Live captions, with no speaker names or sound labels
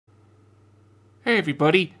Hey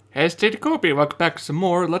everybody, it's Kobe. Welcome back to some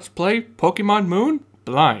more Let's Play Pokemon Moon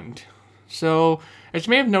Blind. So, as you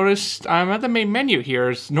may have noticed, I'm at the main menu here,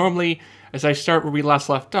 as I start where we last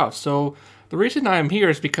left off. So, the reason I'm here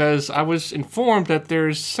is because I was informed that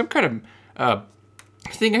there's some kind of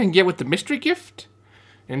thing I can get with the mystery gift.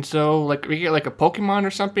 And so, like, we get like a Pokemon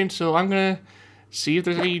or something, so I'm gonna see if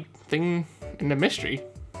there's anything in the mystery.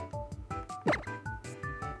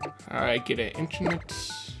 Alright, get an internet.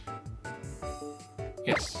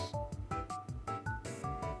 Yes.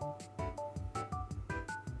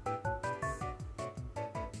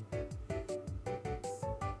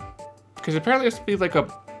 Because apparently it's to be like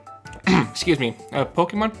a, excuse me, a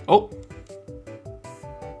Pokemon. Oh.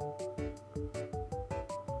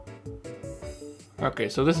 Okay,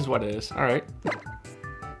 so this is what it is. All right.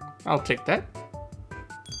 I'll take that.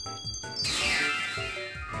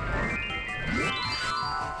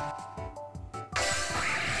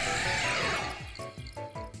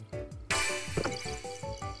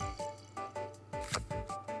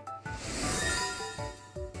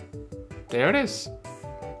 There it is.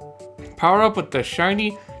 Power up with the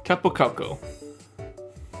shiny Tapu Koko.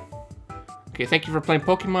 Okay, thank you for playing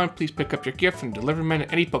Pokemon. Please pick up your gift from Deliverman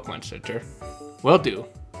at any Pokemon Center. Will do.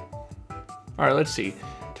 Alright, let's see.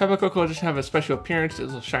 Tapu Koko doesn't have a special appearance.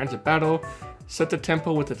 It shines at battle. Set the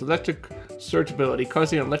tempo with its electric surge ability,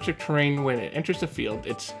 causing electric terrain when it enters the field.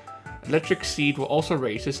 Its electric seed will also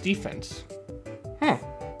raise its defense.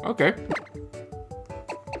 Okay.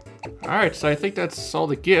 Alright, so I think that's all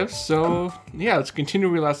the gifts, so yeah, let's continue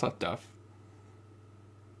where we last left off.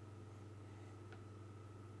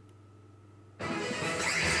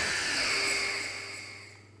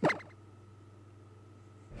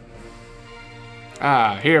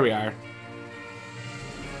 Ah, here we are.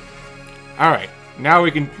 Alright, now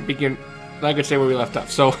we can begin, like I say, where we left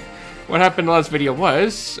off. So, what happened in the last video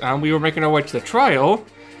was, we were making our way to the trial,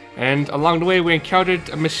 and along the way we encountered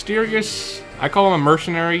a mysterious, I call him a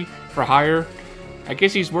mercenary for hire. I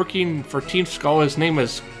guess he's working for Team Skull. His name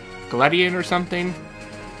is Gladian or something.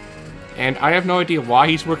 And I have no idea why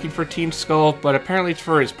he's working for Team Skull, but apparently it's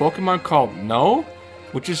for his Pokemon called No,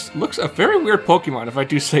 which looks a very weird Pokemon, if I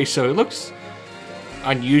do say so. It looks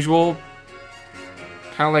unusual.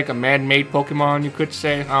 Kind of like a man-made Pokemon, you could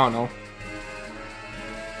say. I don't know.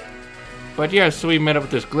 But yeah, so we met up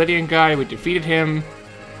with this Gladian guy, we defeated him,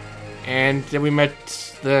 and then we met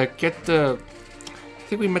the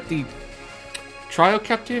trial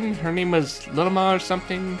captain. Her name was Lana or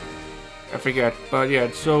something. I forget. But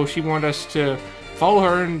yeah, so she wanted us to follow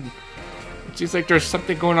her, and it seems like there's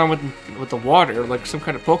something going on with the water, like some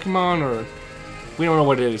kind of Pokemon, or we don't know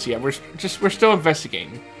what it is yet. We're still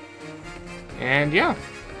investigating. And yeah.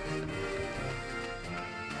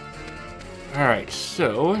 Alright,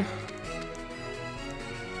 so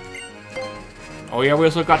oh yeah, we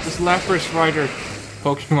also got this Lapras Rider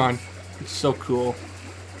Pokemon. It's so cool.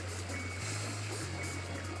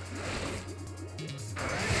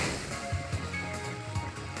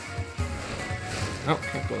 Oh,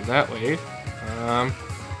 can't go that way.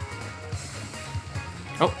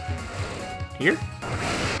 Oh. Here?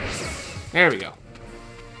 There we go.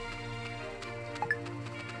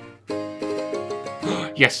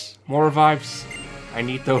 Yes! More revives. I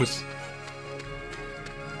need those.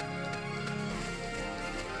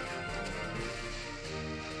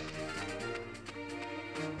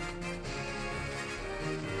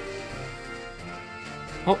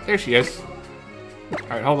 Oh, there she is.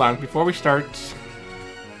 Alright, hold on. Before we start...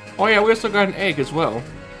 Oh yeah, we also got an egg as well.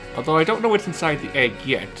 Although I don't know what's inside the egg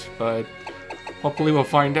yet, but hopefully we'll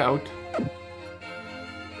find out.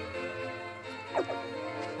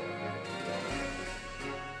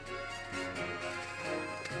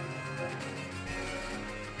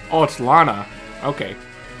 Oh, it's Lana. Okay.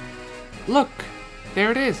 Look!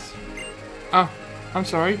 There it is! Oh, I'm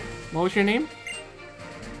sorry. What was your name?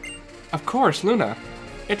 Of course, Luna.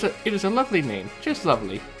 It is a lovely name. Just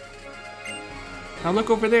lovely. Now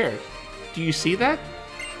look over there. Do you see that?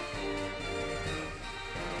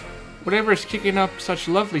 Whatever is kicking up such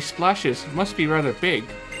lovely splashes must be rather big.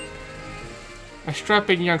 A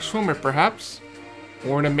strapping young swimmer, perhaps?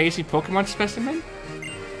 Or an amazing Pokemon specimen?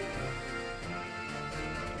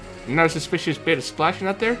 Not a suspicious bit of splashing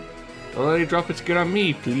out there? Don't let any droplets get on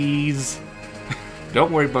me, please.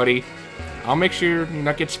 Don't worry, buddy. I'll make sure you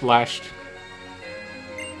not get splashed.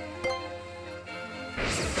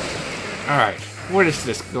 Alright, what is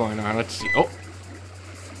this going on? Let's see. Oh!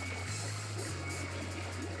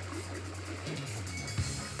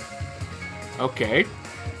 Okay.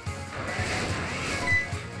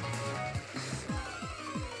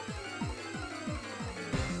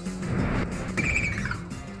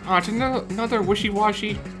 Oh, it's another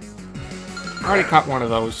wishy-washy. I already caught one of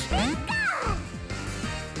those.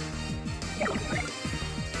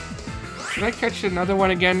 Should I catch another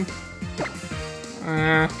one again?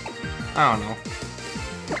 I don't know.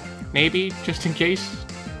 Maybe, just in case.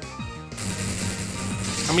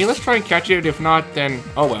 I mean, let's try and catch it. If not, then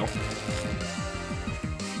oh well.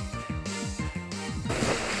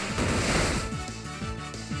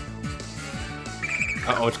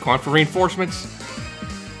 Uh-oh, it's calling for reinforcements.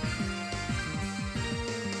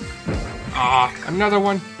 Ah, another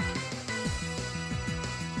one.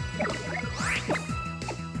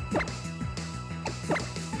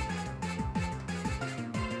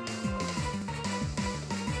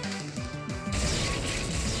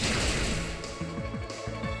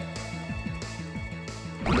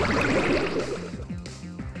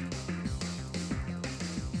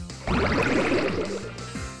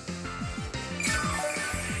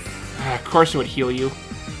 Of course it would heal you.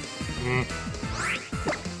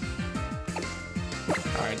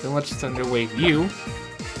 Alright, then let's Thunder Wave you.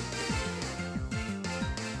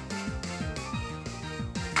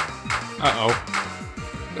 Uh-oh.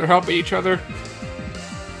 They're helping each other.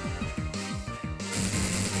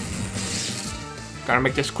 Gotta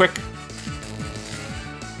make this quick.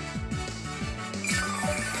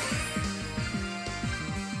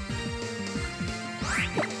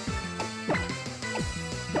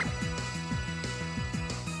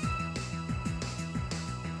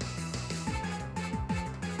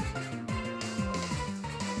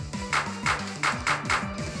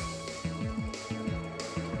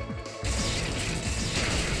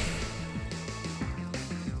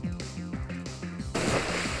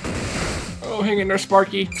 Oh, hang in there,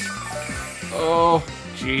 Sparky. Oh,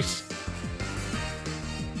 jeez.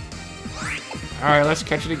 Alright, let's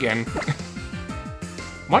catch it again.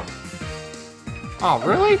 What? Oh,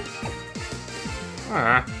 really?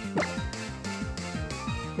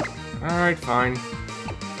 Alright, fine.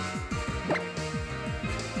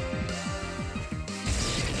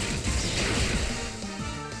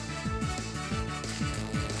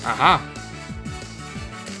 Aha!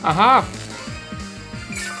 Aha!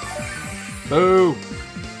 Boo!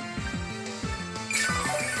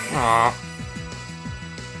 Aww.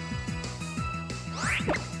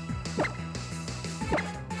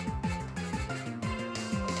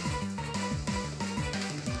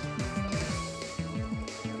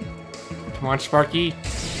 Come on, Sparky.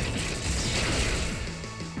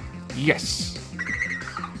 Yes.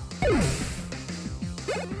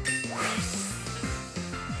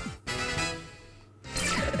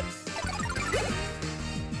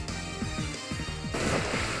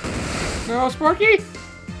 No, Sparky!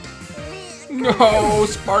 No,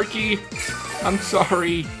 Sparky! I'm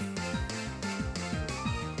sorry.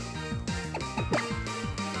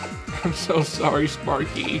 I'm so sorry,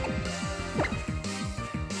 Sparky.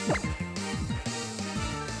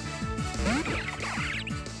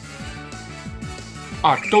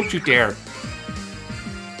 Ah, don't you dare.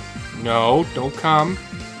 No, don't come.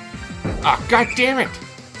 Ah, god damn it!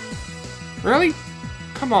 Really?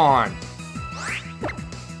 Come on.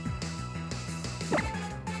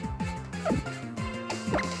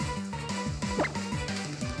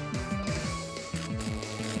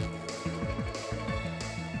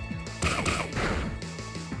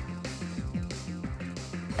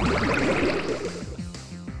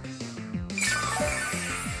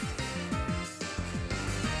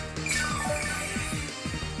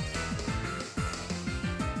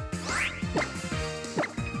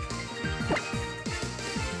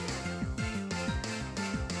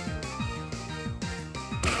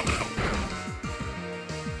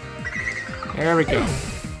 There we go.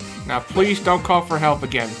 Now please don't call for help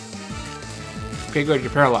again. Okay, good,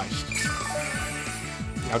 you're paralyzed.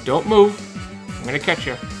 Now don't move. I'm gonna catch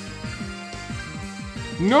you.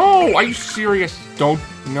 No! Are you serious? Don't.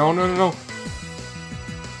 No, no, no, no.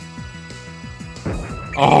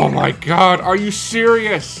 Oh my god, are you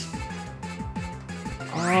serious?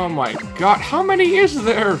 Oh my god, how many is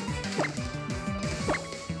there?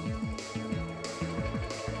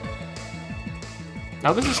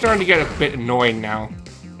 Now this is starting to get a bit annoying now.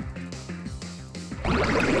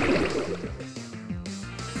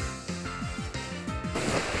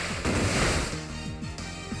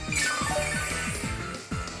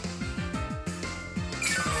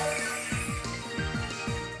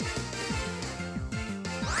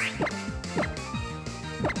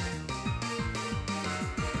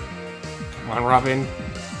 Come on, Robin.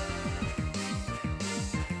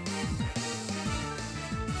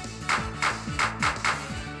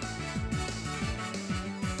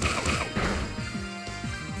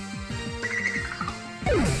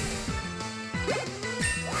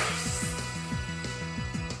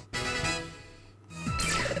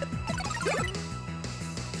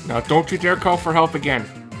 Now don't you dare call for help again.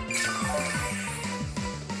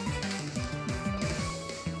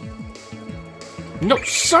 No,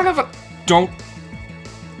 son of a... Don't...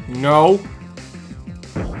 No.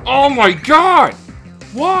 Oh my god!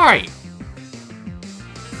 Why?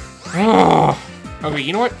 Ugh. Okay,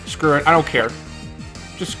 you know what? Screw it. I don't care.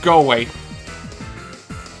 Just go away.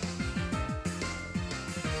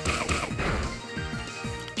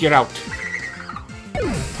 Get out.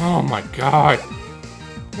 Oh my god.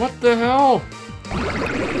 What the hell?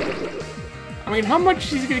 I mean, how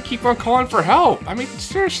much is he gonna keep on calling for help? I mean,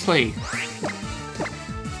 seriously.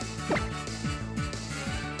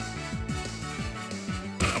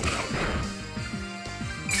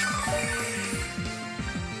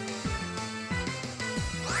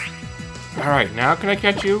 Alright, now can I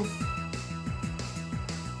catch you?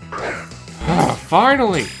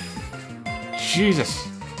 Finally! Jesus.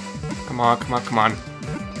 Come on, come on, come on.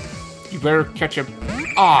 You better catch him.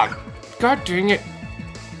 Ah, god dang it.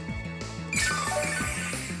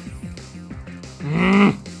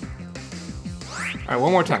 Alright,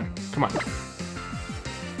 one more time. Come on.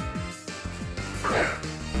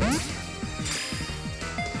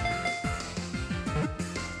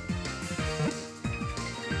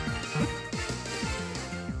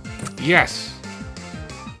 Yes.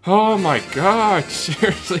 Oh my god,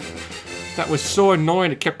 seriously. That was so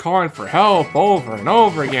annoying. It kept calling for help over and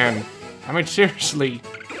over again. I mean, seriously.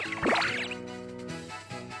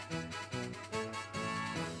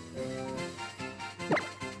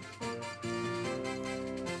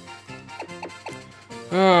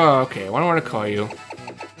 Oh, okay, what do I want to call you?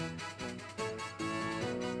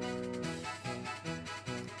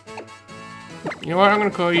 You know what? I'm gonna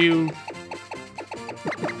call you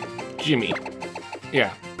Jimmy.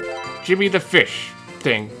 Yeah. Jimmy the fish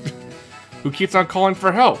thing. Who keeps on calling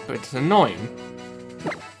for help. It's annoying.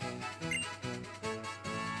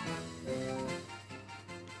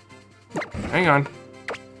 Hang on.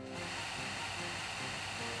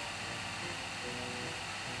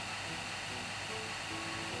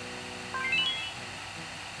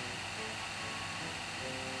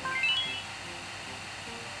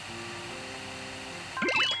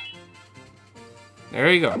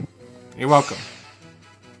 There you go. You're welcome.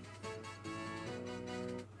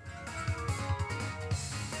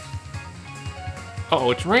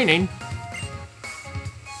 Uh-oh, it's raining.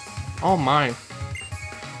 Oh my.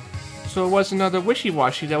 So it was another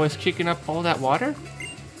wishy-washy that was kicking up all that water?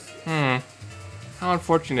 How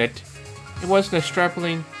unfortunate. It wasn't a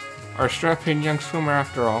strapping young swimmer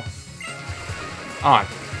after all. On.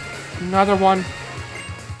 Another one.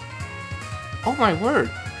 Oh my word.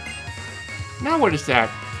 Now what is that?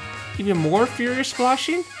 Even more furious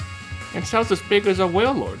splashing? And sounds as big as a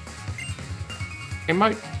whale lord. It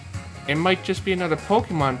might just be another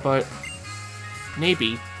Pokemon, but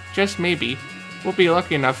maybe, just maybe, we'll be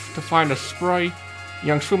lucky enough to find a spry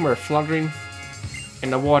young swimmer floundering in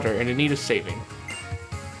the water and in need of saving.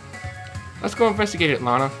 Let's go investigate it,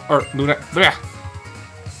 Lana. Or Luna. Bleh.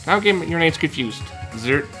 Now I'm getting your names confused.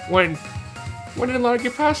 Zert. When did Lana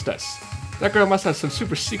get past us? That girl must have some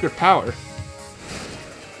super secret power.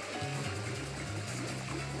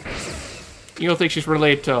 You don't think she's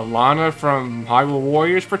related to Lana from Hyrule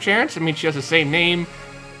Warriors, perchance? I mean, she has the same name,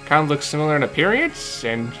 kind of looks similar in appearance,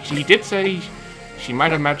 and she did say she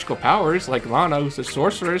might have magical powers, like Lana, who's a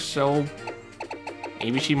sorceress, so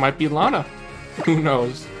maybe she might be Lana. Who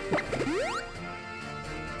knows?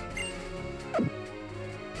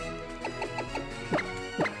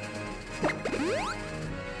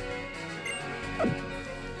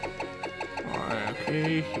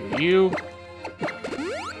 Okay, here you.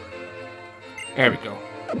 There we go.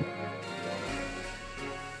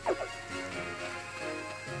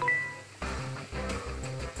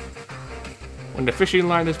 When the fishing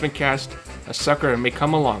line has been cast, a sucker may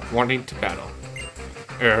come along, wanting to battle.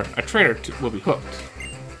 A trainer will be hooked.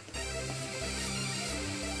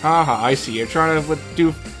 Haha, I see. You're trying to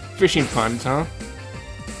do fishing puns, huh?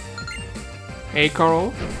 Hey,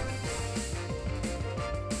 Carl.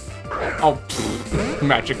 Oh, pfft,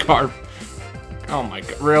 Magikarp. Oh my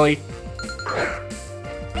god, really?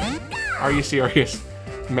 Are you serious?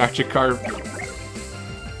 Magikarp.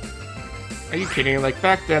 Are you kidding? Like,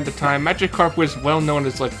 back then, at the time, Magikarp was well known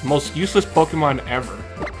as, like, the most useless Pokemon ever.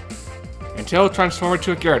 Until it transformed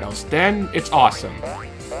into a Gyarados. Then, it's awesome.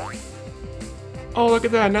 Oh, look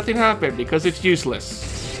at that. Nothing happened because it's useless.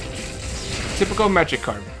 Typical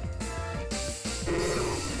Magikarp.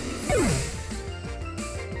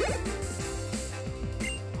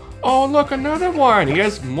 Oh, look, another one. He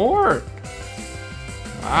has more.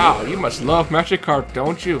 Wow, you must love Magikarp,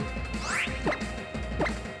 don't you?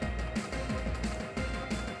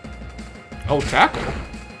 Oh, tackle.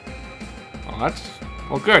 Oh, that's...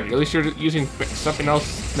 Well, good. At least you're using something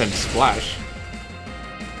else than splash.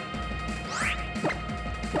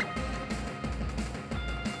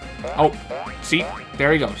 Oh, see?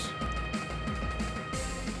 There he goes.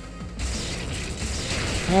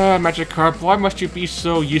 Magikarp, why must you be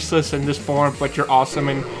so useless in this form, but you're awesome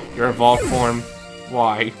in your evolved form?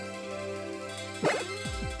 Why?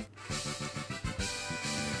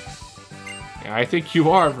 Yeah, I think you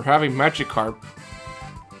are for having Magikarp.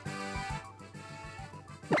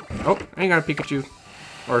 Oh, I ain't got a Pikachu.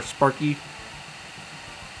 Or Sparky.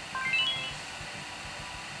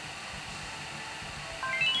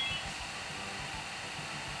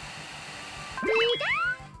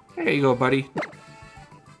 There you go, buddy.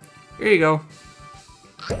 Here you go.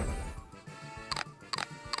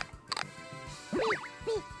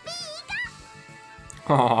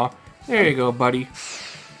 Aw, there you go, buddy.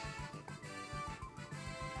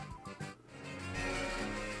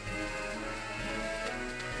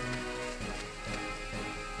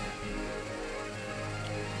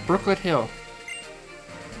 Brooklet Hill.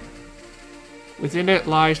 Within it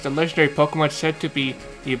lies the legendary Pokemon said to be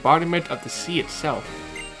the embodiment of the sea itself.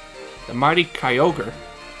 The mighty Kyogre.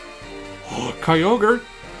 Oh, Kyogre?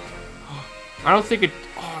 I don't think it...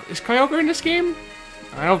 Oh, is Kyogre in this game?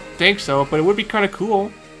 I don't think so, but it would be kind of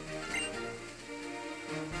cool.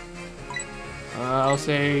 I'll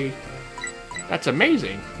say... That's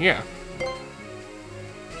amazing, yeah.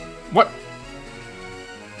 What?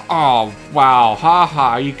 Oh, wow,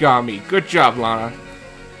 haha, you got me. Good job, Lana.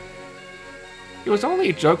 It was only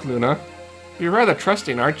a joke, Luna. You're rather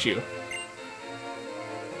trusting, aren't you?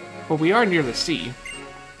 But we are near the sea.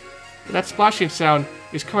 If that splashing sound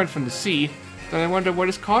is coming from the sea, then I wonder what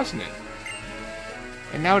is causing it.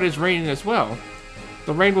 And now it is raining as well.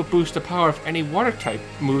 The rain will boost the power of any water type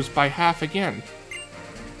moves by half again.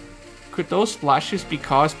 Could those splashes be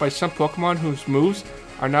caused by some Pokemon whose moves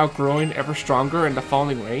are now growing ever stronger in the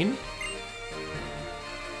falling rain?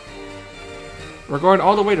 We're going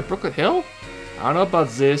all the way to Brooklet Hill? I don't know about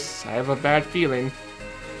this. I have a bad feeling.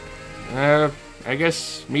 I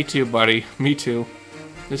guess me too, buddy. Me too.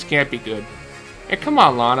 This can't be good. Hey, come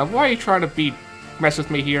on, Lana. Why are you trying to mess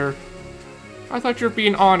with me here? I thought you were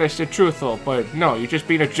being honest and truthful, but no, you're just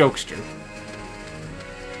being a jokester.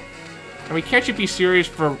 I mean, can't you be serious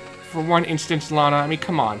for one instance, Lana? I mean,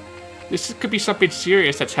 come on. This could be something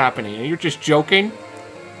serious that's happening, and you're just joking?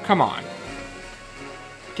 Come on.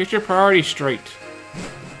 Get your priorities straight.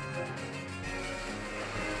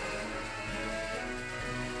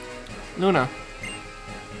 Luna,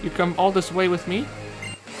 you come all this way with me?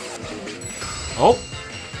 Oh.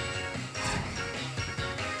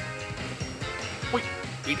 Wait,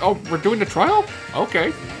 oh, we're doing the trial?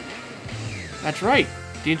 Okay. That's right.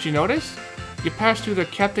 Didn't you notice? You passed through the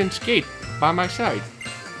captain's gate by my side,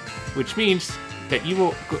 which means that you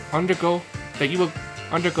will undergo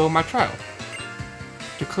my trial.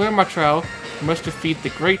 To clear my trial, you must defeat the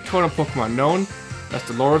great totem Pokemon known as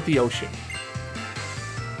the Lord of the Ocean.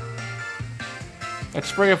 That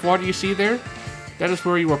spray of water you see there? That is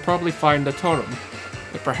where you will probably find the totem.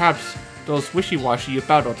 And perhaps those wishy-washy you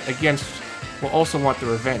battled against will also want the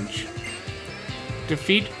revenge.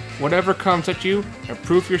 Defeat whatever comes at you and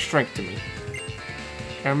prove your strength to me.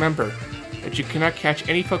 And remember that you cannot catch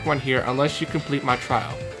any Pokemon here unless you complete my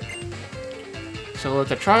trial. So let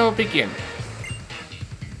the trial begin.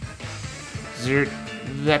 Is there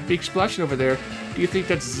that big splashing over there? Do you think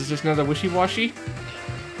that's just another wishy-washy?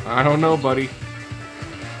 I don't know, buddy.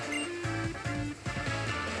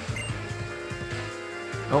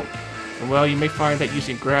 Oh, and well, you may find that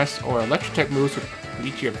using grass or electric type moves would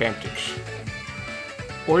be to your advantage.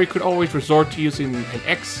 Or you could always resort to using an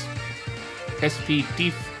X, SP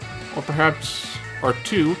Def, or perhaps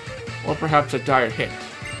a dire hit.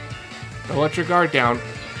 Don't let your guard down.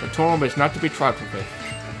 The totem is not to be trifled with.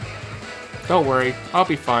 Don't worry, I'll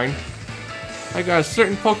be fine. I got a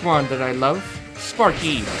certain Pokemon that I love,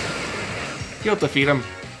 Sparky. You'll defeat him.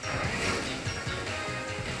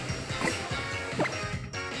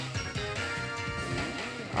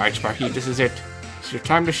 Alright, Sparky, this is it. It's your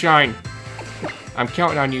time to shine. I'm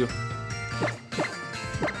counting on you.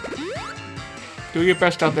 Do your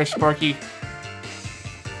best out there, Sparky.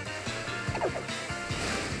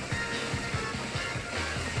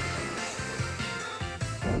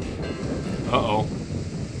 Uh-oh.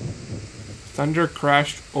 Thunder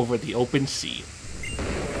crashed over the open sea.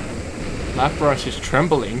 Lapras is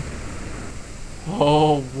trembling.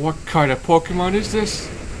 Oh, what kind of Pokemon is this?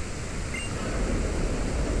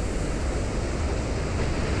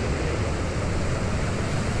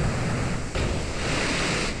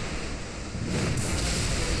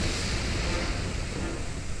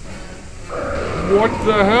 What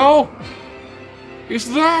the hell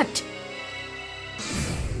is that?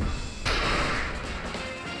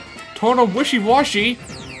 Total wishy-washy.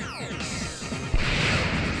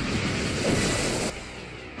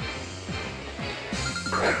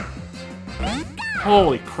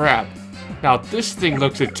 Holy crap. Now this thing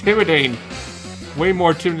looks intimidating. Way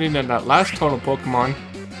more intimidating than that last total Pokemon.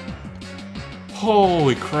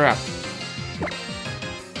 Holy crap.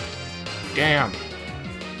 Damn.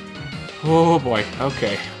 Oh boy,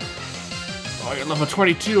 okay. Oh, you're level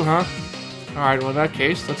 22, huh? Alright, well in that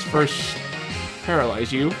case, let's first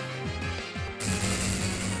paralyze you.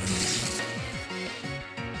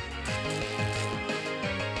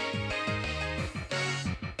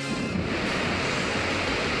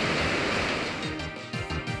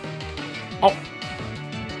 Oh!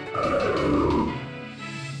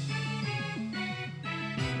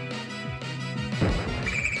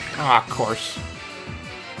 Ah, of course.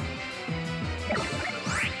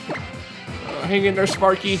 Hang in there,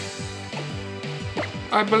 Sparky.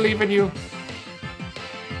 I believe in you.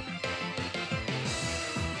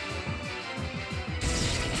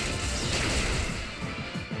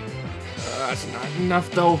 That's not enough,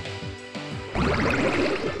 though.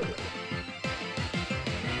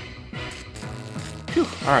 Phew.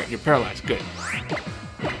 Alright, you're paralyzed. Good.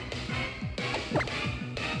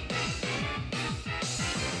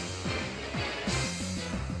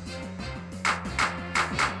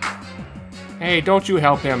 Hey, don't you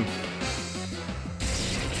help him.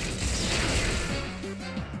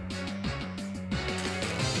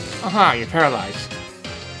 Aha, you're paralyzed.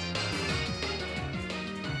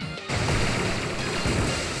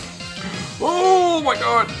 Oh my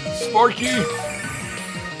god! Sparky!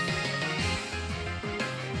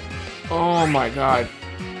 Oh my god.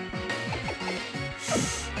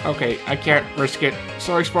 Okay, I can't risk it.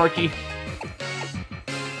 Sorry, Sparky.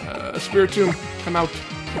 Spiritomb, come out.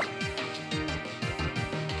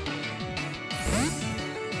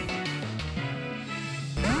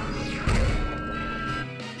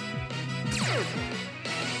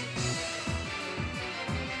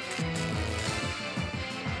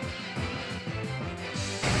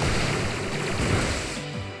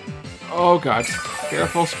 Oh god.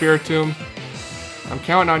 Careful, Spiritomb. I'm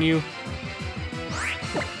counting on you.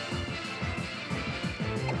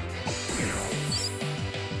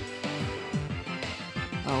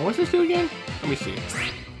 Oh, what's this do again? Let me see.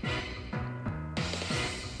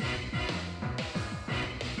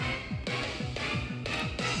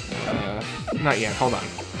 Not yet, hold on.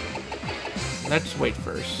 Let's wait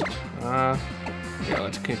first. Yeah,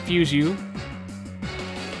 let's confuse you.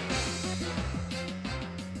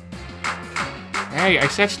 Hey, I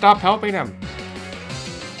said stop helping him.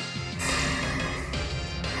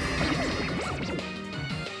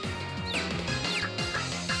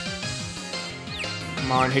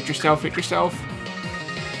 Come on, hit yourself, hit yourself.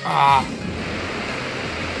 Ah.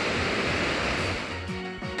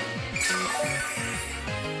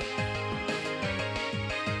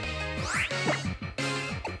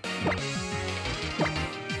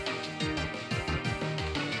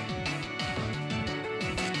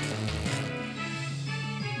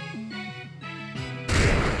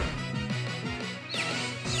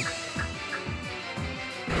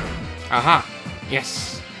 Aha!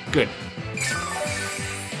 Yes! Good.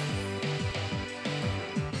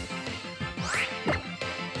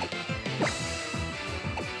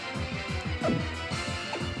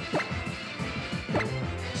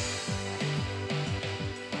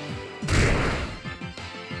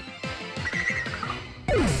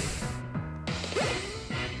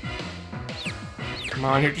 Come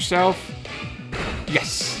on, hit yourself.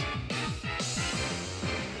 Yes!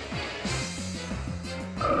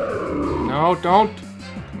 No, don't.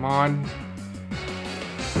 Come on.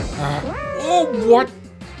 Oh, what?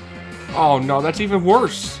 Oh, no, that's even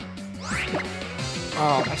worse.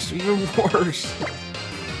 Oh, that's even worse.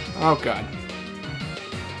 Oh, God.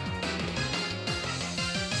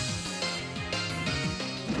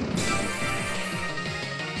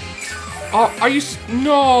 Oh, are you...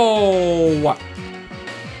 No!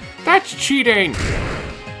 That's cheating!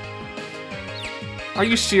 Are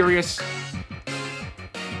you serious?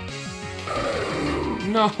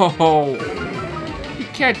 No! You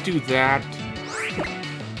can't do that.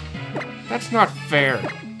 That's not fair.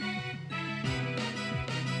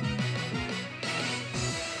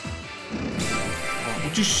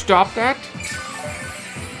 Would you stop that?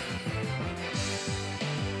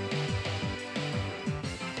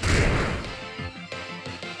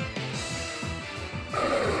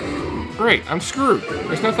 Great, I'm screwed.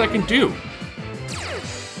 There's nothing I can do.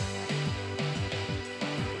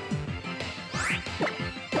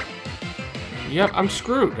 Yep, I'm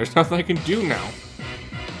screwed. There's nothing I can do now.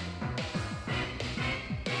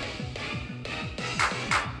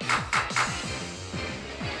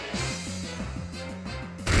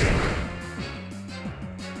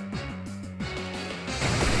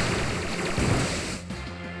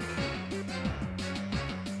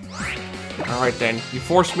 Alright then, you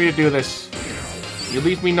forced me to do this. You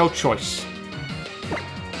leave me no choice.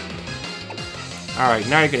 Alright,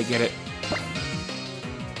 now you're gonna get it.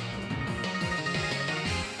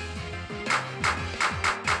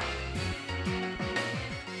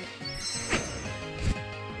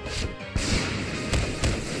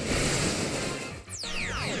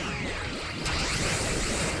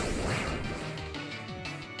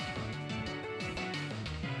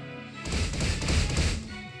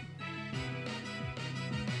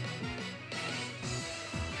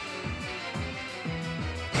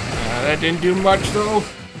 That didn't do much though.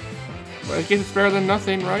 But I guess it's better than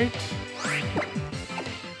nothing, right?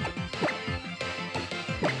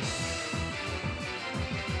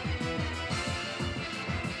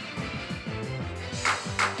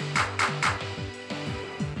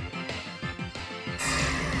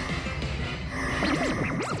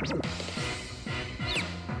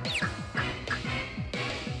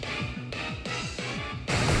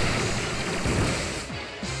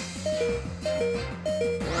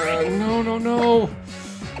 No.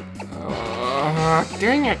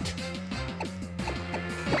 Dang it.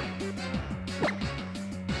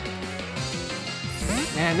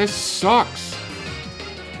 Man, this sucks.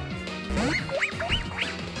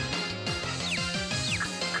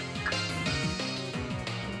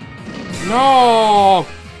 No!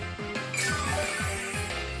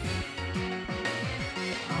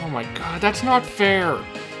 Oh my god, that's not fair.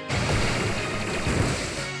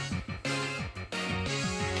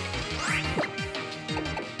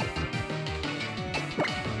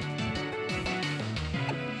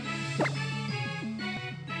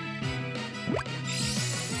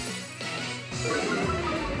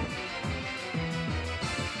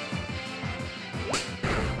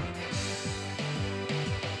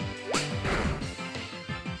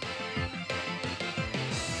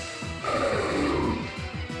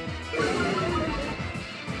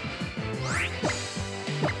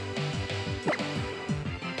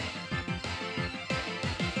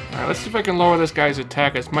 Alright, let's see if I can lower this guy's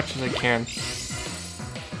attack as much as I can.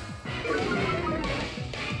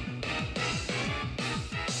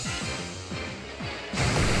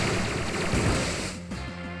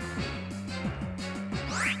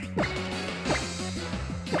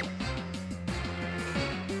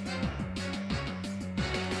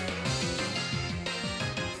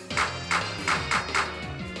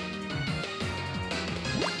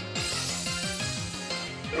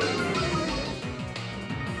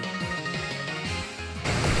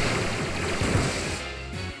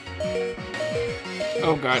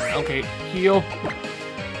 Oh god, okay, heal.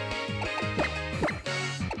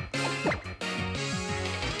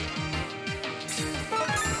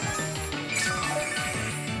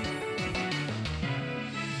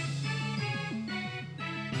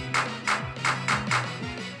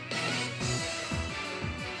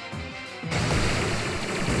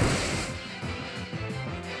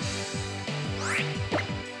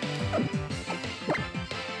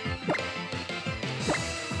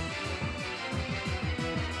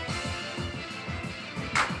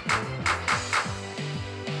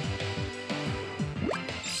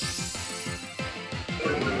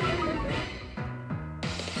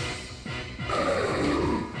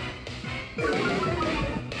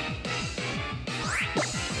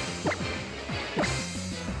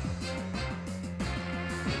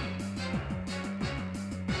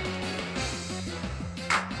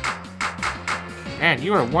 Man,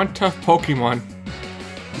 you are one tough Pokemon.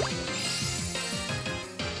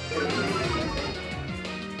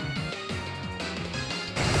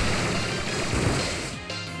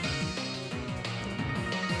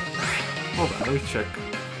 Hold on, let me check.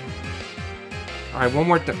 Alright, one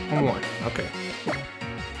more. Okay.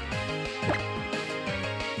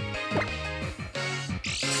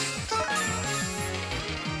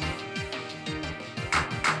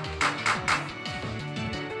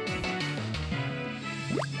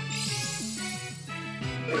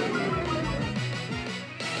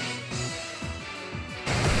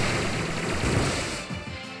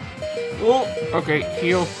 Oh, okay,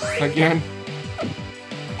 heal again.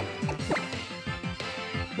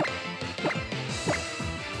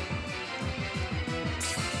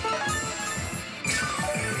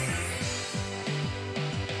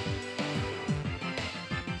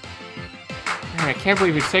 Man, I can't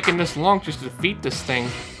believe it's taken this long just to defeat this thing.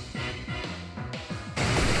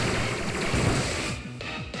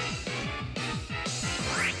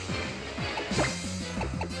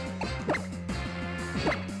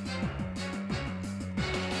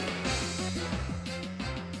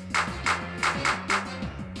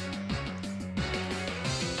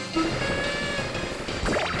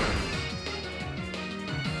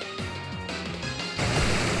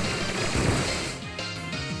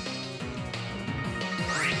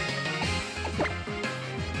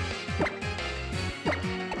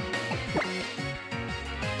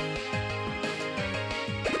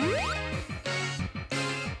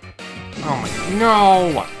 my...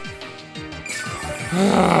 No!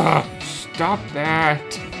 Stop that.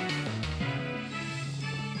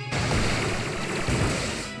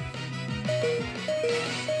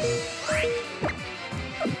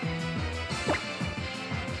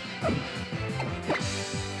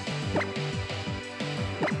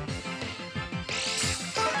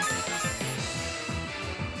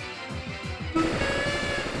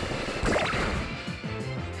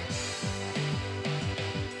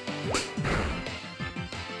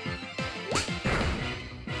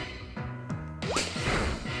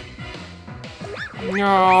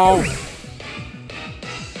 No!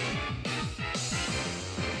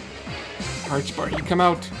 Alright, Sparky, come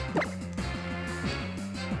out.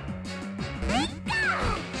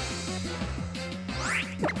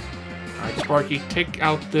 Alright, Sparky, take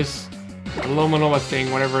out this aluminum thing,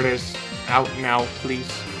 whatever it is. Out now, please.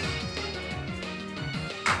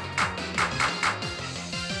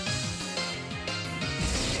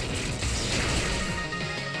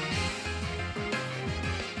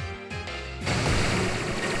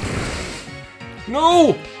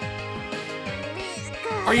 No!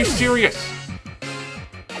 Are you serious?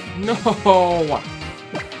 No!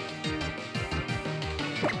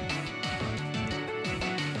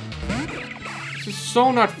 This is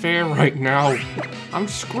so not fair right now. I'm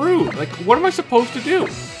screwed. Like, what am I supposed to do?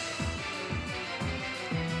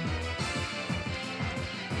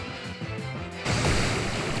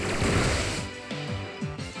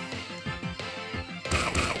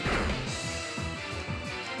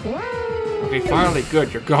 Okay, finally,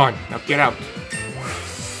 good, you're gone. Now get out.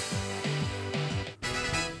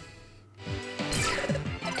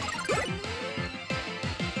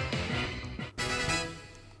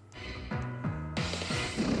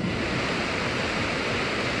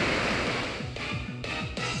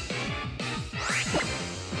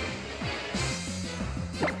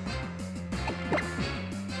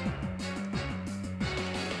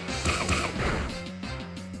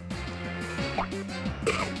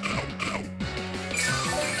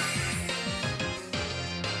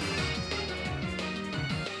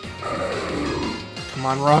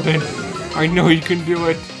 Come on, Robin. I know you can do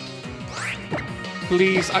it.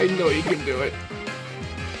 Please, I know you can do it.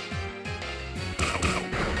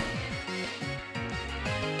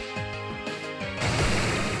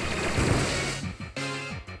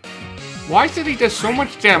 Why is it he does so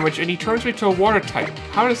much damage and he turns me to a water type?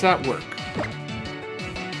 How does that work?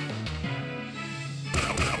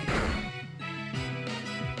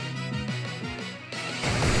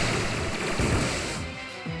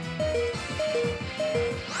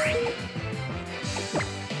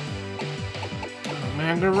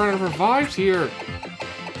 I'm gonna run out of revives here.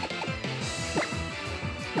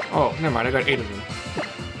 Oh, never mind. I got 8 of them.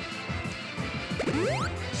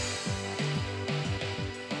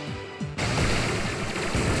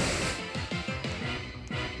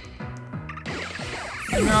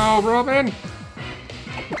 No, Robin.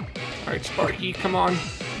 All right, Sparky, come on.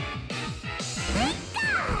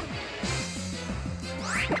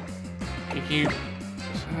 Thank you.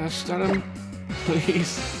 Stun him,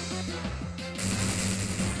 please.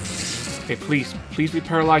 Okay, please. Please be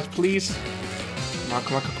paralyzed, please. Come on,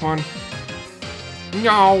 come on, come on.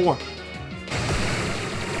 No!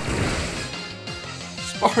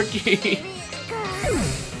 Sparky!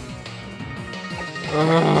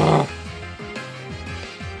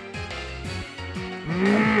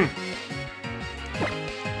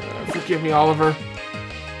 Forgive me, Oliver.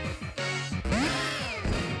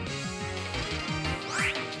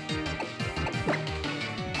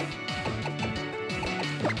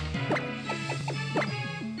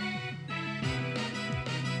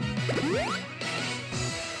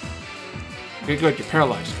 Okay, good. You're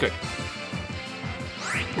paralyzed. Good.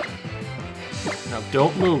 Now,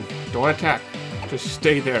 don't move. Don't attack. Just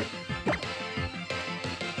stay there.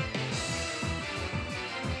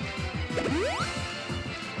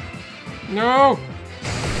 No!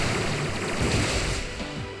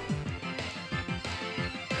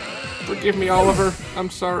 Forgive me, Oliver. I'm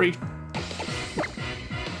sorry.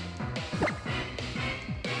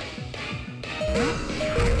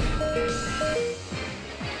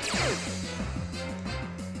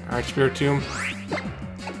 Alright, Spirit Tomb.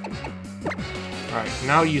 Alright,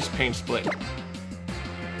 now use Pain Split.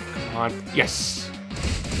 Come on. Yes!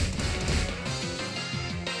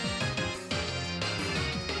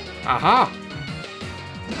 Aha!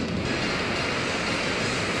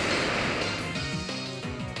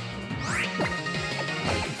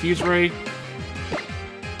 Alright, Confuse Ray.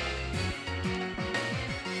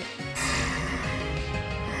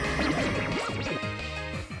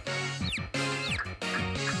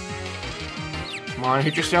 Come on,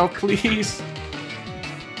 hit yourself, please.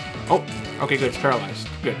 Oh, okay, good. It's paralyzed.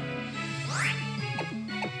 Good.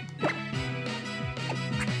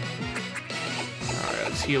 Alright,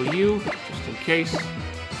 let's heal you, just in case.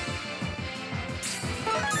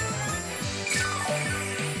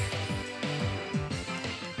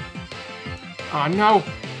 Oh, no!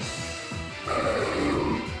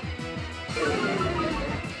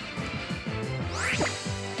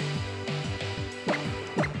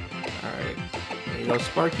 Alright, there you go,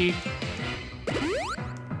 Sparky.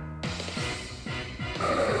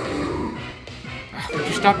 Would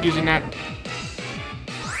you stop using that?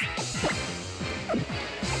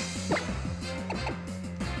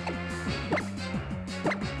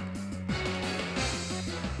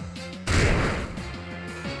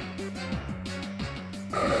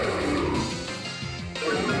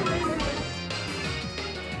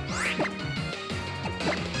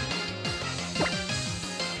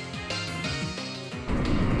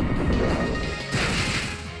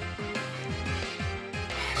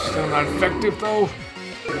 Still not effective though.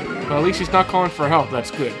 Well, at least he's not calling for help.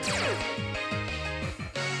 That's good.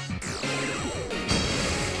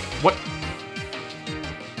 What?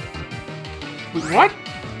 Wait, what?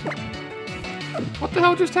 What the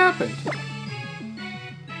hell just happened?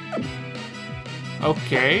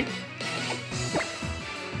 Okay.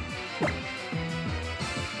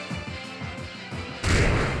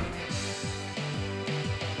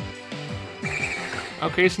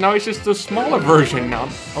 Okay, so now he's just the smaller version now.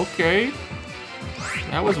 Okay.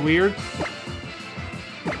 That was weird.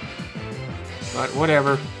 But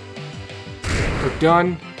whatever. We're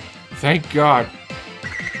done. Thank God.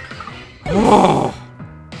 Oh.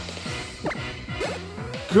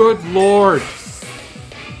 Good Lord.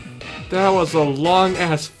 That was a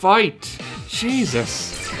long-ass fight.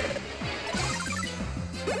 Jesus.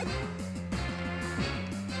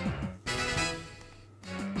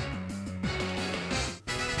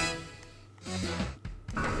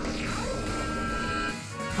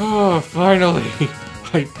 Oh, finally!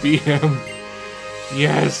 I beat him.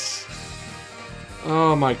 Yes!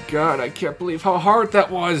 Oh my God, I can't believe how hard that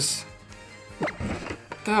was!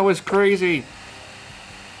 That was crazy!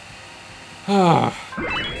 Ah.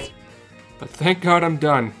 But thank God I'm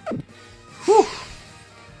done. Whew!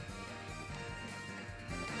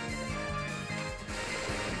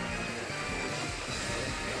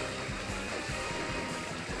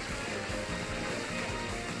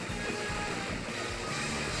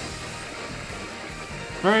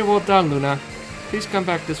 Very well done, Luna. Please come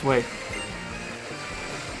back this way.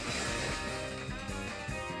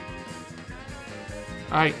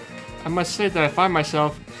 I must say that I find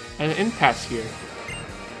myself at an impasse here.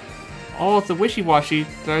 All of the wishy-washy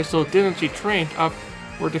that I so diligently trained up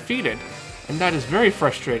were defeated, and that is very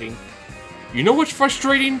frustrating. You know what's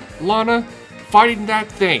frustrating, Lana? Fighting that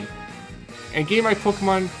thing. And getting my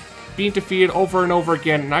Pokemon being defeated over and over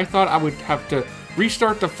again, and I thought I would have to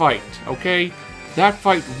restart the fight, okay? That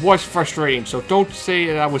fight was frustrating, so don't say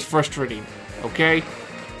that was frustrating, okay?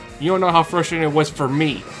 You don't know how frustrating it was for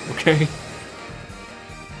me, okay?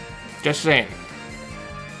 Just saying.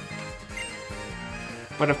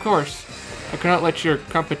 But of course, I cannot let your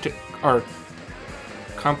competition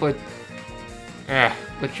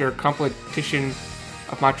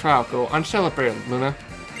of my trial go uncelebrated, Luna.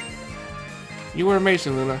 You were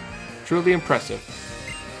amazing, Luna. Truly impressive.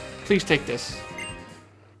 Please take this.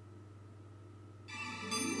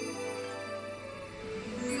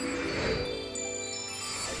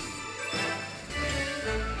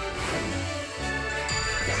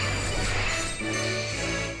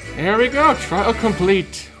 There we go, trial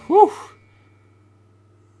complete. Whew.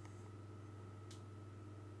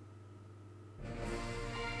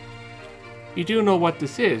 You do know what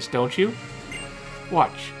this is, don't you?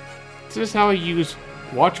 Watch. This is how I use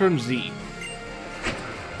Water Z.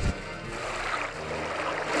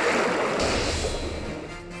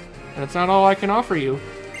 And it's not all I can offer you.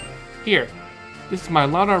 Here, this is my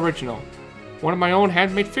Lana original. One of my own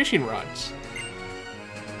handmade fishing rods.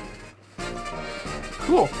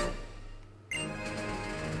 Cool.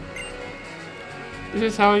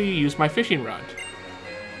 This is how you use my fishing rod.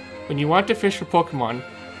 When you want to fish for Pokemon,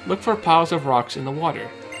 look for piles of rocks in the water.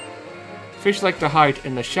 Fish like to hide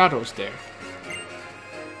in the shadows there.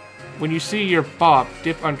 When you see your bob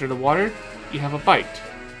dip under the water, you have a bite,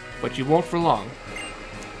 but you won't for long.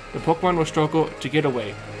 The Pokemon will struggle to get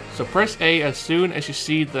away, so press A as soon as you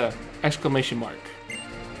see the exclamation mark.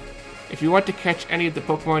 If you want to catch any of the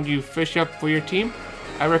Pokemon you fish up for your team,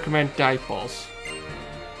 I recommend dive balls.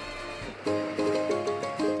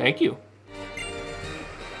 Thank you.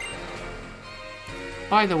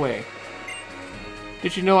 By the way,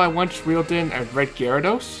 Did you know I once reeled in a red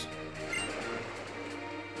Gyarados?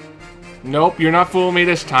 Nope, you're not fooling me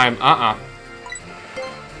this time.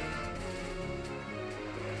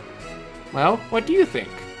 Well, what do you think?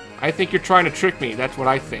 I think you're trying to trick me. That's what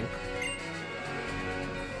I think.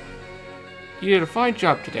 You did a fine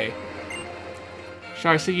job today.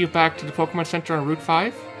 Shall I see you back to the Pokemon Center on Route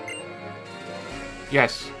 5?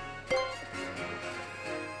 Yes.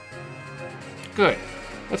 Good.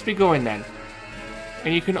 Let's be going then.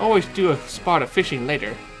 And you can always do a spot of fishing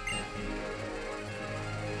later.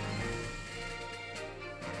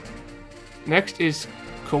 Next is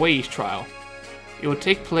Koei's trial. It will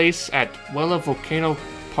take place at Wella Volcano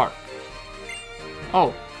Park.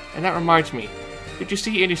 Oh, and that reminds me. Did you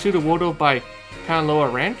see any Sudowoodo by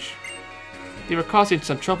Panaloa Ranch? They were causing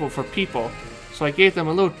some trouble for people, so I gave them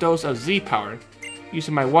a little dose of Z power,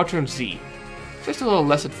 using my Water Z. Just a little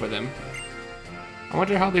lesson for them. I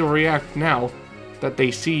wonder how they will react now that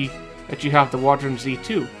they see that you have the Water Z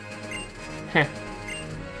too. Heh.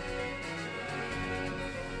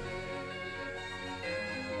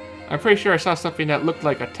 I'm pretty sure I saw something that looked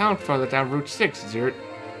like a town further down Route 6, Zert.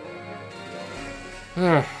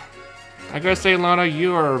 I gotta say, Lana,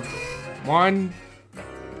 you are one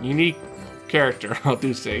unique character, I'll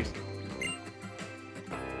do say.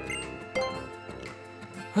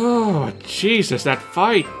 Oh, Jesus, that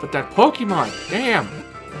fight with that Pokemon. Damn.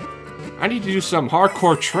 I need to do some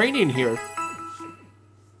hardcore training here.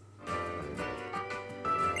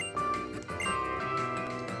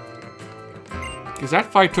 Because that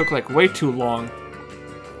fight took like way too long.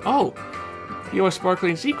 Oh, you have a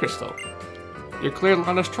sparkling Z crystal. You cleared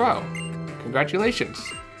Lana's trial. Congratulations.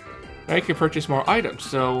 Now you can purchase more items,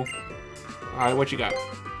 so... Alright, what you got?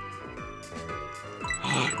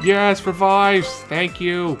 Yes, revives! Thank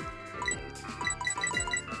you!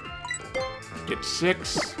 Get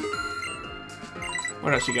 6.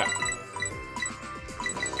 What else you got?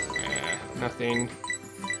 Nothing.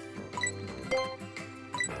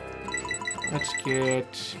 Let's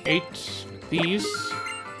get 8 of these.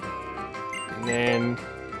 And then...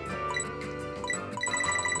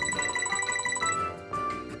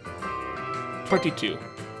 $22.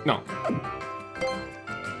 No.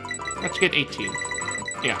 Let's get 18.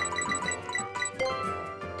 Yeah.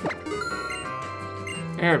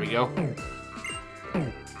 There we go.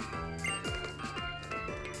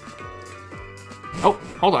 Oh,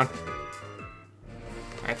 hold on.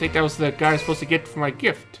 I think that was the guy I was supposed to get for my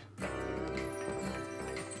gift.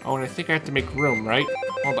 Oh, and I think I have to make room, right?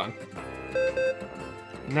 Hold on.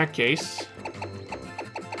 In that case,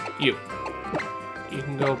 you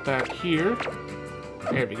can go back here.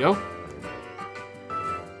 There we go.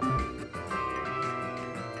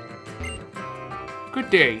 Good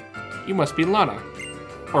day. You must be Lana.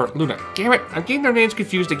 Or Luna. Damn it, I'm getting their names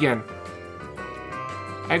confused again.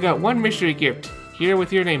 I got one mystery gift here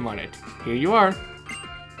with your name on it. Here you are.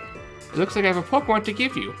 It looks like I have a Pokemon to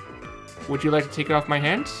give you. Would you like to take it off my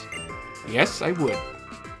hands? Yes, I would.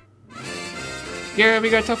 Yeah, we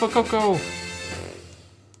got Tapu Koko.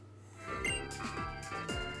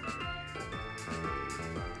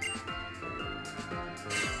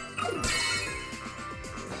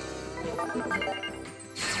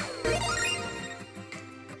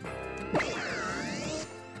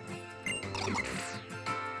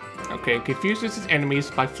 Okay, confuses its enemies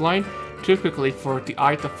by flying too quickly for the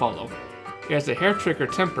eye to follow. It has a hair-trigger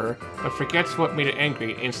temper, but forgets what made it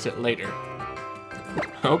angry an instant later.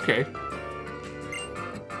 Okay.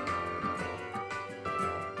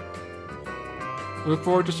 Look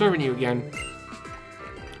forward to serving you again.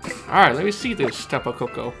 Alright, let me see this, Tapu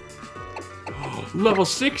Koko. Level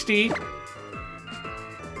 60!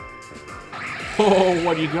 Oh,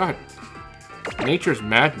 what do you got? Nature's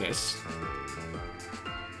Madness.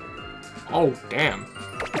 Oh, damn.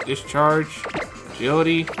 Discharge,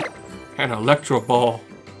 agility, and Electro Ball.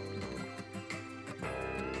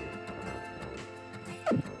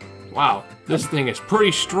 Wow, this thing is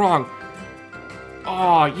pretty strong.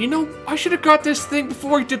 Oh, you know, I should have got this thing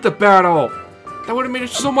before we did the battle. That would have made it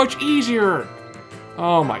so much easier.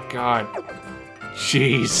 Oh my god.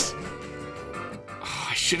 Jeez. Oh,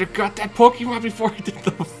 I should have got that Pokemon before I did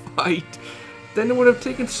the fight. Then it would have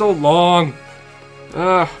taken so long.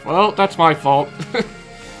 Well, that's my fault.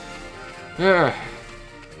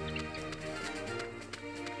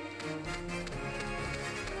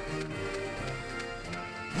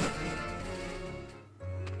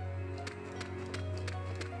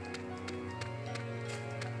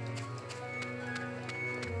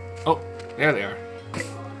 Oh, there they are.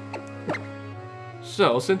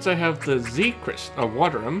 So, since I have the Z Crystal,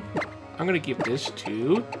 Waterum, I'm gonna give this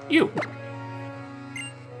to you.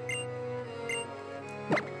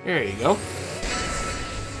 There you go.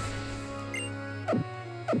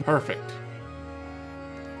 Perfect.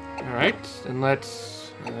 Alright, and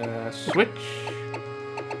let's switch.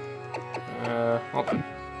 Hold on.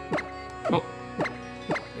 Oh,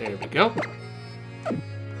 there we go.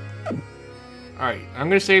 Alright, I'm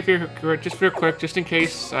gonna save here just real quick, just in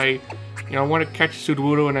case I, want to catch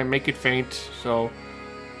Sudowoodo and I make it faint. So,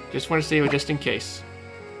 just want to save it just in case.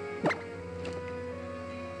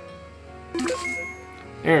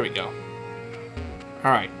 There we go.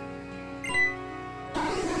 Alright.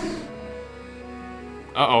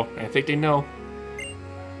 Uh-oh, I think they know.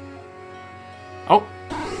 Oh,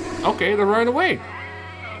 okay, they're running away.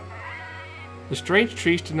 The strange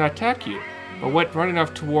trees did not attack you, but went running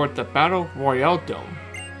off toward the Battle Royale Dome.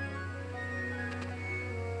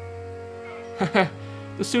 The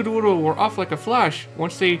Sudowoodo were off like a flash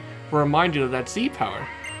once they were reminded of that Z-power.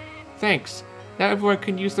 Thanks. Now everyone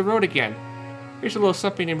can use the road again. Here's a little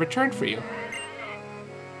something in return for you.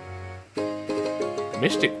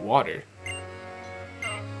 Mystic water.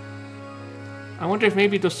 I wonder if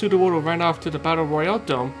maybe the Sudowoodo ran off to the Battle Royale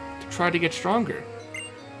Dome to try to get stronger.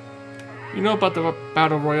 You know about the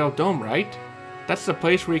Battle Royale Dome, right? That's the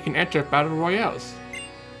place where you can enter Battle Royales.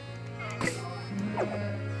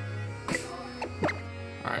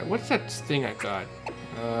 Alright, what's that thing I got?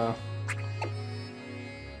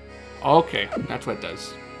 Okay, that's what it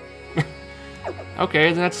does. Okay,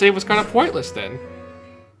 then that save was kind of pointless then.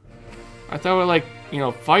 I thought we'd like,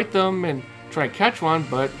 fight them and try and catch one,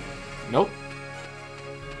 but nope.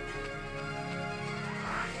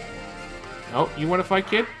 Oh, you want to fight,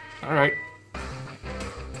 kid? Alright.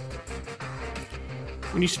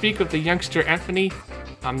 When you speak of the youngster Anthony,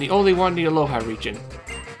 I'm the only one in the Aloha region.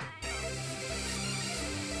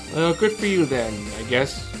 Well, good for you then, I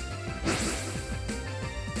guess.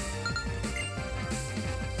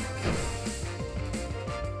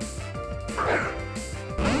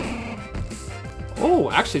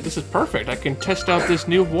 Oh, actually, this is perfect. I can test out this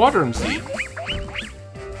new water MC.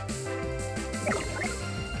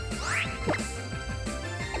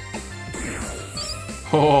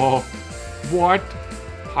 Oh, what?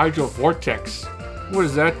 Hydro Vortex. What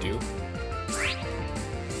does that do?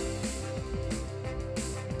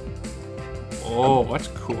 Oh, that's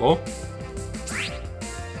cool.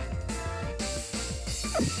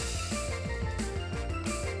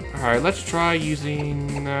 Alright, let's try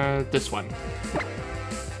using this one.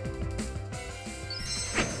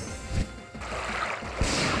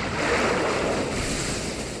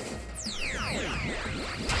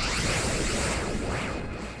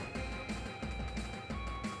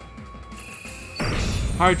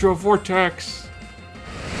 Hydro Vortex!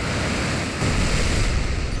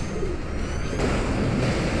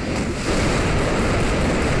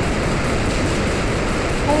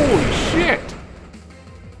 Holy shit!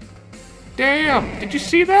 Damn! Did you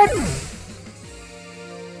see that?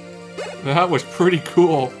 That was pretty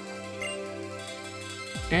cool.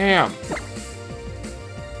 Damn.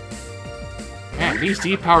 Man, these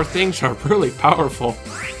Z-Power things are really powerful.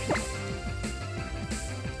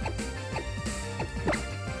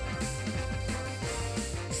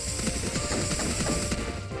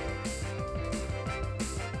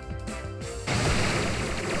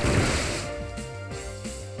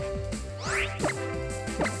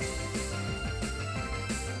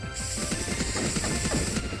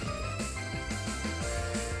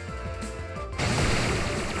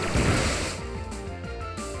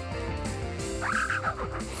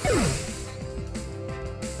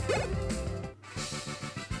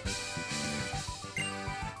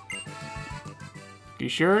 You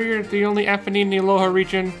sure you're the only Anthony in the Aloha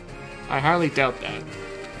region? I highly doubt that.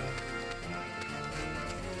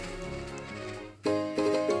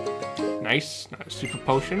 Nice, not a super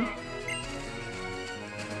potion.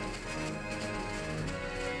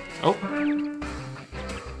 Oh.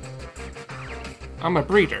 I'm a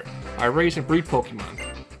breeder. I raise and breed Pokemon.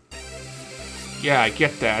 Yeah, I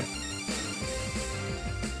get that.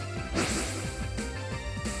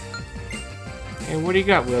 And what do you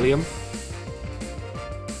got, William?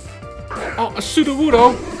 Oh, a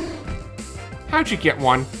Sudowoodo! How'd you get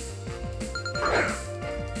one?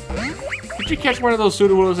 Did you catch one of those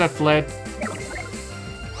Sudowoodos that fled?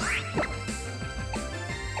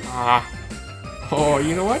 Ah. Oh,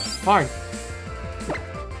 you know what? Fine.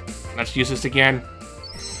 Let's use this again.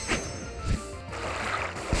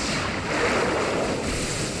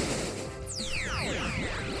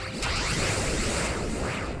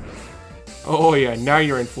 Oh yeah, now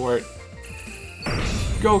you're in for it.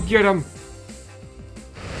 Go get him!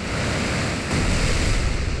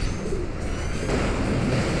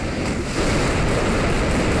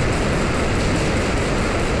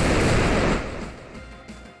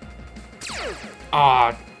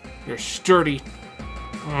 Ah, you're sturdy.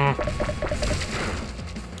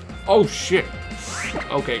 Oh shit.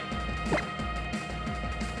 Okay.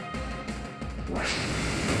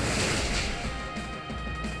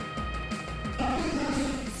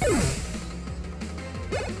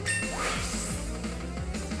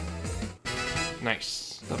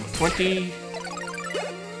 Nice. Level 20.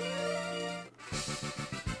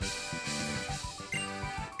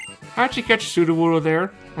 How'd you catch Sudowoodo there?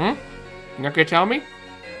 Hmm? You not gonna tell me?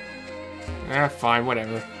 Ah, fine,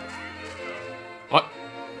 whatever. What?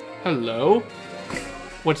 Hello?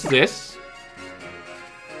 What's this?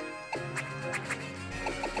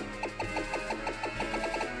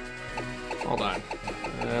 Hold on.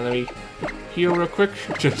 Let me heal real quick,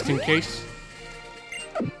 just in case.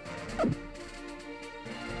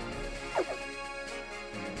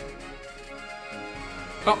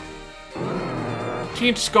 Oh.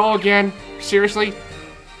 Team Skull again? Seriously?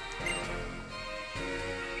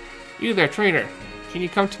 You there, trainer. Can you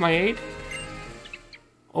come to my aid?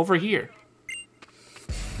 Over here.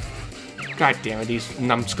 God damn it, these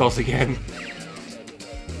numbskulls again.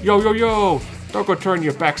 Yo, yo, yo! Don't go turn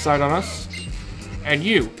your backside on us. And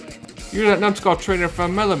you're that numbskull trainer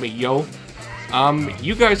from Melanie, yo.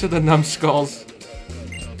 You guys are the numbskulls.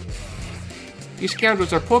 These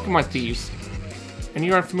scoundrels are Pokemon thieves. And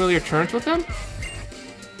you're on familiar terms with them?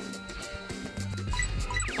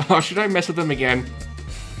 Oh, should I mess with them again?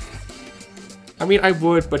 I mean, I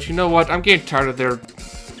would, but you know what? I'm getting tired of their...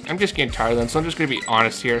 I'm just getting tired of them, so I'm just gonna be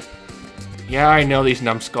honest here. Yeah, I know these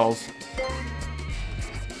numbskulls.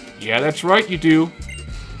 Yeah, that's right, you do.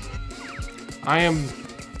 I am...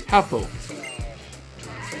 Halpo.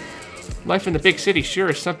 Life in the big city sure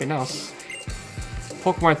is something else.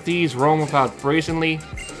 Pokemon thieves roam about brazenly.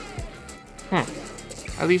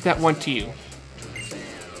 I leave that one to you.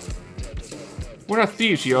 We're not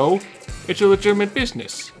thieves, yo. It's a legitimate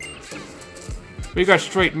business. We got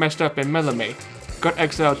straight messed up in Melame. Got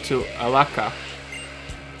exiled to Alaka.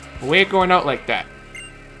 We ain't going out like that.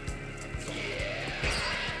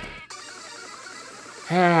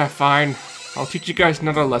 Ah, fine. I'll teach you guys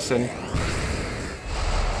another lesson.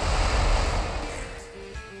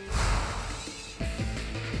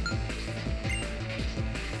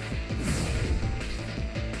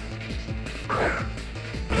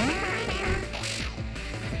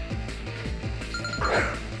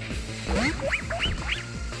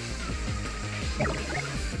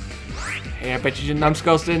 Hey, I bet you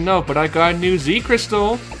numbskulls didn't know, but I got a new Z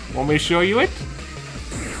crystal. Want me to show you it?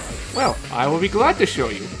 Well, I will be glad to show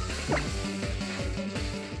you.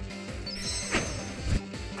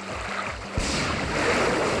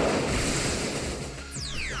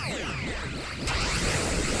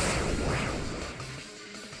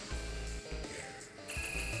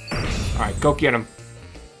 Alright, go get him.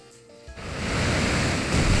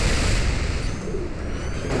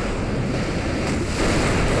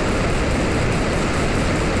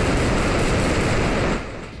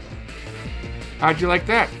 How'd you like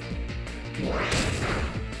that?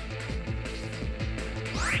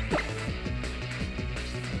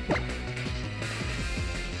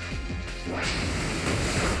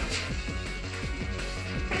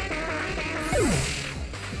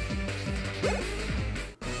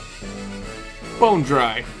 Bone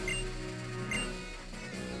dry.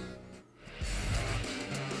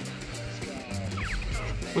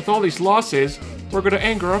 With all these losses, we're gonna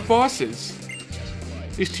anger our bosses.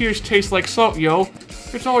 These tears taste like salt, yo.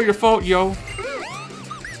 It's all your fault, yo.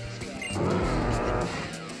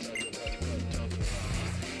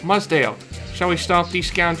 Muzdale, shall we stomp these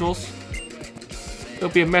scoundrels? It'll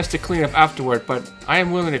be a mess to clean up afterward, but I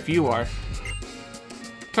am willing if you are.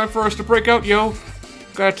 Time for us to break out, yo.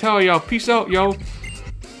 Gotta tell y'all, peace out, yo.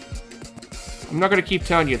 I'm not gonna keep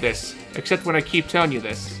telling you this, except when I keep telling you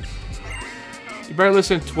this. You better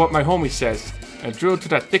listen to what my homie says, and drill to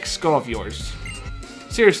that thick skull of yours.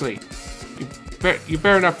 Seriously, you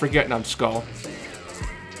better not forget Numbskull.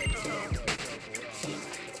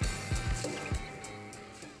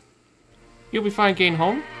 You'll be fine getting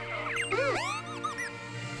home?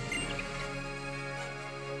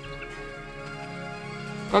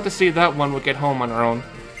 Glad to see that one will get home on her own.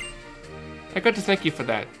 I got to thank you for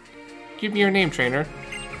that. Give me your name, trainer.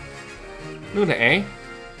 Luna, eh?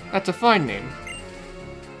 That's a fine name.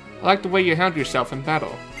 I like the way you handle yourself in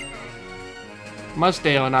battle.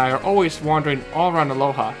 Muzdale and I are always wandering all around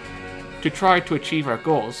Aloha to try to achieve our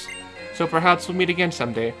goals, so perhaps we'll meet again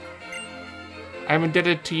someday. I am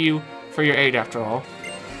indebted to you for your aid after all.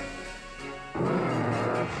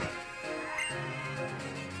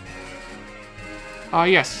 Ah,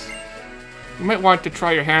 yes. You might want to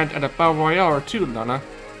try your hand at a battle royale or two, Lana.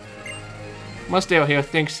 Mustale here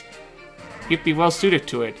thinks you'd be well suited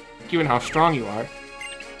to it, given how strong you are.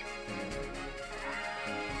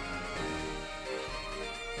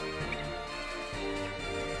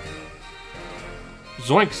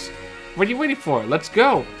 Zoinks! What are you waiting for? Let's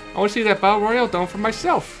go! I want to see that Battle Royale Dome for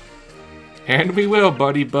myself! And we will,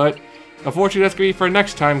 buddy, but unfortunately that's going to be for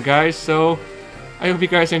next time, guys, so I hope you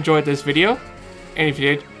guys enjoyed this video. And if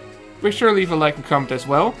you did, be sure to leave a like and comment as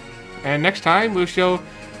well. And next time we shall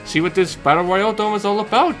see what this Battle Royale Dome is all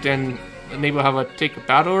about, and maybe we'll have take a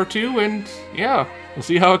battle or two, and yeah, we'll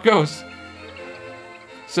see how it goes.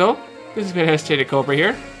 So, this has been Hesitated Cobra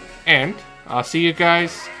here, and I'll see you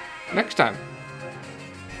guys next time.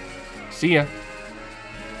 See ya.